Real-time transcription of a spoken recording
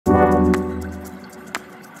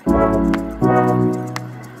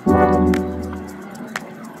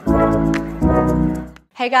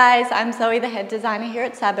Hey guys, I'm Zoe, the head designer here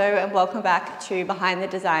at SABO, and welcome back to Behind the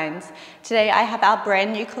Designs. Today I have our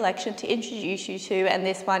brand new collection to introduce you to, and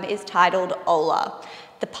this one is titled Ola.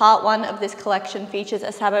 The part one of this collection features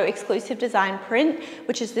a SABO exclusive design print,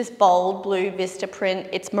 which is this bold blue vista print.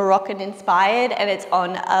 It's Moroccan inspired and it's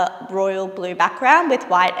on a royal blue background with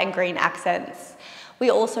white and green accents. We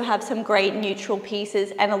also have some great neutral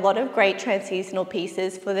pieces and a lot of great transitional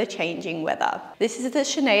pieces for the changing weather. This is the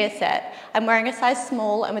Shania set. I'm wearing a size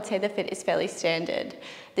small and would say the fit is fairly standard.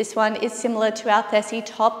 This one is similar to our Thessie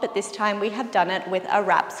top, but this time we have done it with a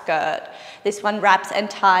wrap skirt. This one wraps and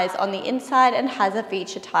ties on the inside and has a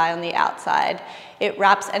feature tie on the outside. It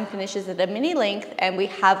wraps and finishes at a mini length, and we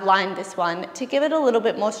have lined this one to give it a little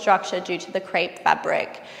bit more structure due to the crepe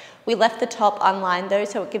fabric. We left the top unlined though,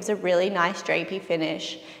 so it gives a really nice drapey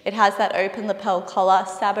finish. It has that open lapel collar,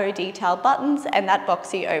 SABO detail buttons, and that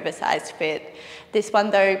boxy oversized fit. This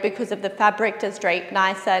one though, because of the fabric, does drape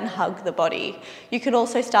nicer and hug the body. You can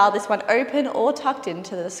also style this one open or tucked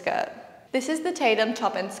into the skirt. This is the Tatum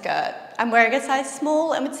top and skirt. I'm wearing a size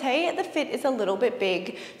small and would say the fit is a little bit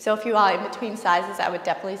big, so if you are in between sizes, I would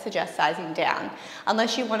definitely suggest sizing down,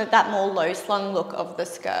 unless you wanted that more low slung look of the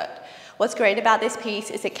skirt. What's great about this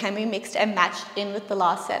piece is it can be mixed and matched in with the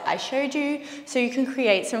last set I showed you, so you can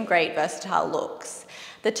create some great versatile looks.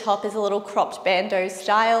 The top is a little cropped bandeau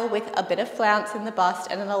style with a bit of flounce in the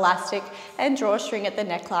bust and an elastic and drawstring at the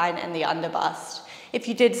neckline and the underbust. If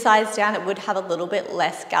you did size down, it would have a little bit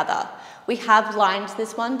less gather. We have lined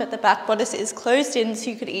this one, but the back bodice is closed in,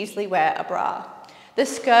 so you could easily wear a bra. The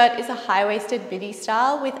skirt is a high-waisted midi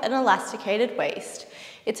style with an elasticated waist.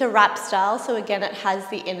 It's a wrap style, so again it has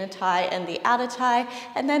the inner tie and the outer tie,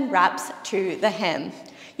 and then wraps to the hem.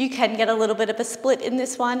 You can get a little bit of a split in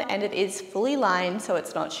this one, and it is fully lined, so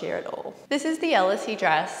it's not sheer at all. This is the Ellisy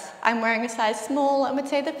dress. I'm wearing a size small and would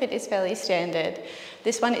say the fit is fairly standard.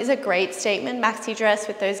 This one is a great statement maxi dress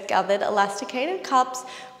with those gathered elasticated cups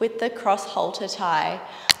with the cross halter tie.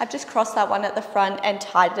 I've just crossed that one at the front and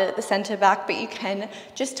tied it at the center back, but you can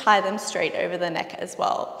just tie them straight over the neck as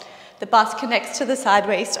well. The bust connects to the side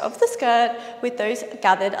waist of the skirt with those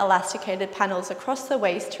gathered elasticated panels across the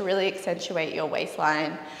waist to really accentuate your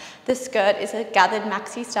waistline. The skirt is a gathered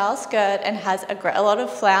maxi style skirt and has a lot of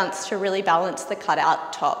flounce to really balance the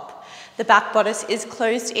cutout top. The back bodice is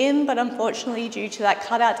closed in, but unfortunately due to that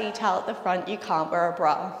cutout detail at the front, you can't wear a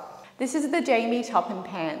bra. This is the Jamie top and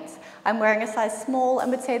pants. I'm wearing a size small and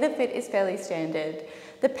would say the fit is fairly standard.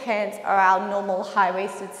 The pants are our normal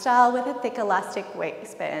high-waisted style with a thick elastic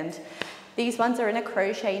waistband. These ones are in a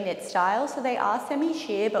crochet knit style, so they are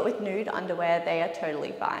semi-sheer, but with nude underwear, they are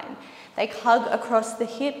totally fine. They hug across the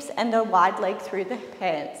hips and a wide leg through the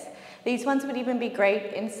pants. These ones would even be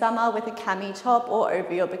great in summer with a cami top or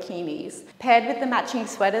over your bikinis. Paired with the matching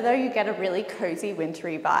sweater though, you get a really cozy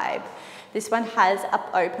wintry vibe. This one has an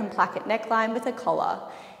open placket neckline with a collar.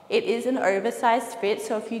 It is an oversized fit,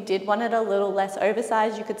 so if you did want it a little less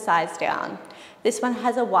oversized, you could size down. This one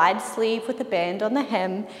has a wide sleeve with a band on the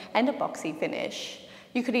hem and a boxy finish.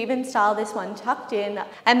 You could even style this one tucked in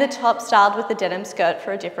and the top styled with a denim skirt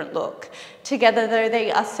for a different look. Together though,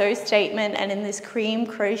 they are so statement, and in this cream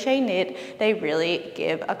crochet knit, they really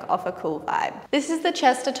give off a cool vibe. This is the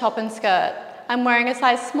Chester top and skirt. I'm wearing a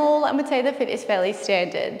size small and would say the fit is fairly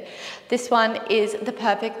standard. This one is the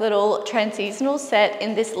perfect little transitional set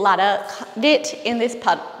in this ladder knit in this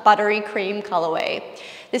buttery cream colorway.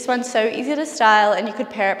 This one's so easy to style, and you could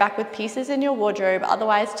pair it back with pieces in your wardrobe.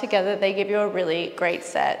 Otherwise, together they give you a really great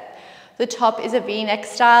set. The top is a V-neck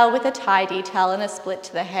style with a tie detail and a split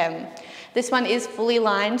to the hem. This one is fully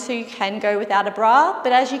lined, so you can go without a bra,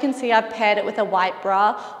 but as you can see, I've paired it with a white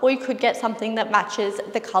bra, or you could get something that matches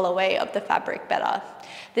the colorway of the fabric better.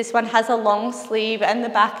 This one has a long sleeve and the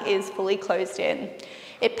back is fully closed in.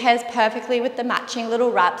 It pairs perfectly with the matching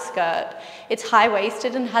little wrap skirt. It's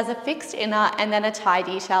high-waisted and has a fixed inner and then a tie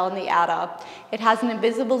detail on the outer. It has an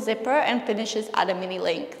invisible zipper and finishes at a mini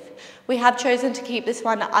length. We have chosen to keep this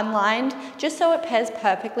one unlined just so it pairs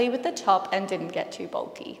perfectly with the top and didn't get too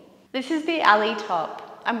bulky. This is the Ali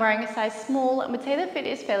top. I'm wearing a size small and would say the fit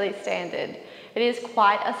is fairly standard. It is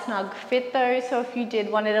quite a snug fit though, so if you did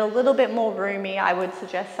want it a little bit more roomy, I would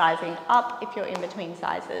suggest sizing up if you're in between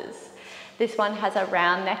sizes. This one has a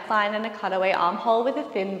round neckline and a cutaway armhole with a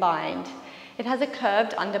thin bind. It has a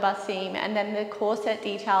curved underbust seam and then the corset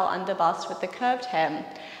detail underbust with the curved hem.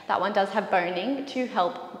 That one does have boning to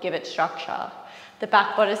help give it structure. The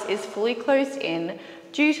back bodice is fully closed in.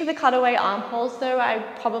 Due to the cutaway armholes though, I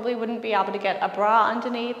probably wouldn't be able to get a bra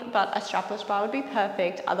underneath, but a strapless bra would be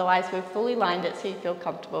perfect. Otherwise, we've fully lined it so you feel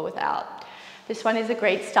comfortable without. This one is a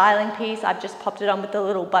great styling piece. I've just popped it on with a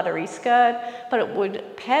little buttery skirt, but it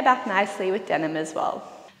would pair back nicely with denim as well.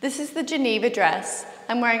 This is the Geneva dress.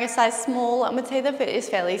 I'm wearing a size small and would say the fit is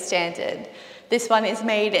fairly standard. This one is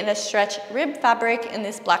made in a stretch rib fabric in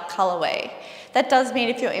this black colorway. That does mean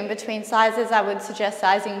if you're in between sizes, I would suggest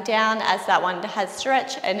sizing down, as that one has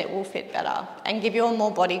stretch and it will fit better and give you a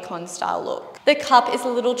more bodycon style look. The cup is a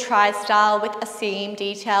little tri-style with a seam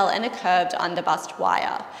detail and a curved underbust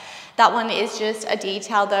wire. That one is just a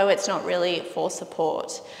detail though, it's not really for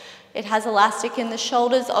support. It has elastic in the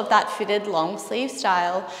shoulders of that fitted long sleeve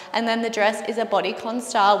style, and then the dress is a bodycon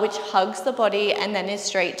style which hugs the body and then is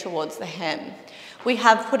straight towards the hem. We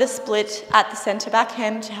have put a split at the centre back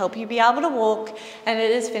hem to help you be able to walk, and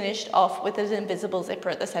it is finished off with an invisible zipper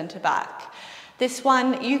at the centre back. This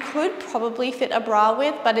one you could probably fit a bra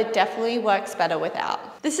with, but it definitely works better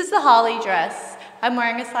without. This is the Harley dress. I'm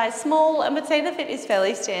wearing a size small and would say the fit is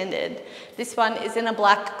fairly standard. This one is in a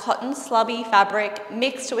black cotton slubby fabric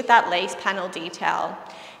mixed with that lace panel detail.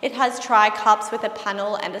 It has tri-cups with a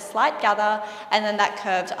panel and a slight gather, and then that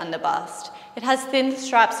curved underbust. It has thin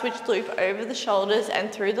straps which loop over the shoulders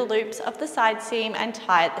and through the loops of the side seam and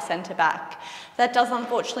tie at the centre back. That does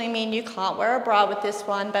unfortunately mean you can't wear a bra with this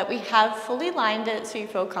one, but we have fully lined it so you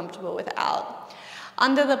feel comfortable without.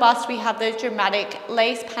 Under the bust, we have those dramatic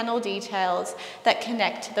lace panel details that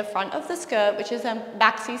connect to the front of the skirt, which is a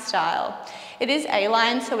maxi style. It is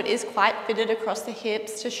A-line, so it is quite fitted across the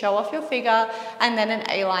hips to show off your figure, and then an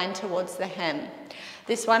A-line towards the hem.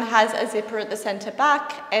 This one has a zipper at the centre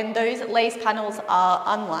back, and those lace panels are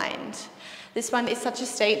unlined. This one is such a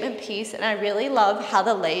statement piece, and I really love how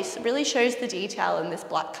the lace really shows the detail in this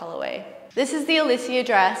black colourway. This is the Alicia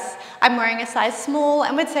dress. I'm wearing a size small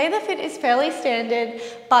and would say the fit is fairly standard,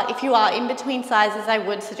 but if you are in between sizes, I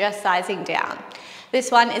would suggest sizing down. This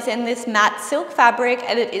one is in this matte silk fabric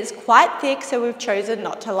and it is quite thick, so we've chosen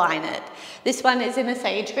not to line it. This one is in a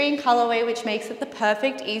sage green colorway, which makes it the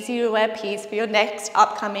perfect easy to wear piece for your next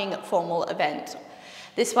upcoming formal event.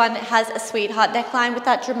 This one has a sweetheart neckline with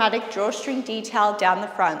that dramatic drawstring detail down the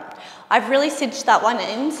front. I've really cinched that one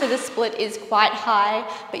in, so the split is quite high,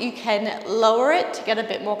 but you can lower it to get a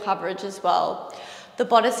bit more coverage as well. The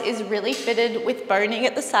bodice is really fitted with boning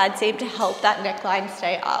at the side seam to help that neckline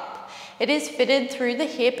stay up. It is fitted through the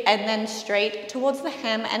hip and then straight towards the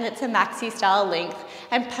hem, and it's a maxi style length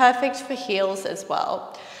and perfect for heels as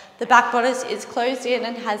well. The back bodice is closed in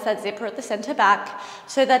and has that zipper at the centre back,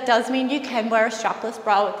 so that does mean you can wear a strapless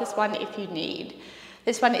bra with this one if you need.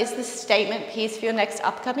 This one is the statement piece for your next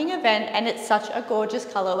upcoming event, and it's such a gorgeous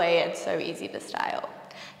colorway and so easy to style.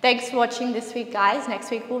 Thanks for watching this week, guys.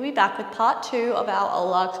 Next week we'll be back with part 2 of our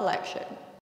Ola collection.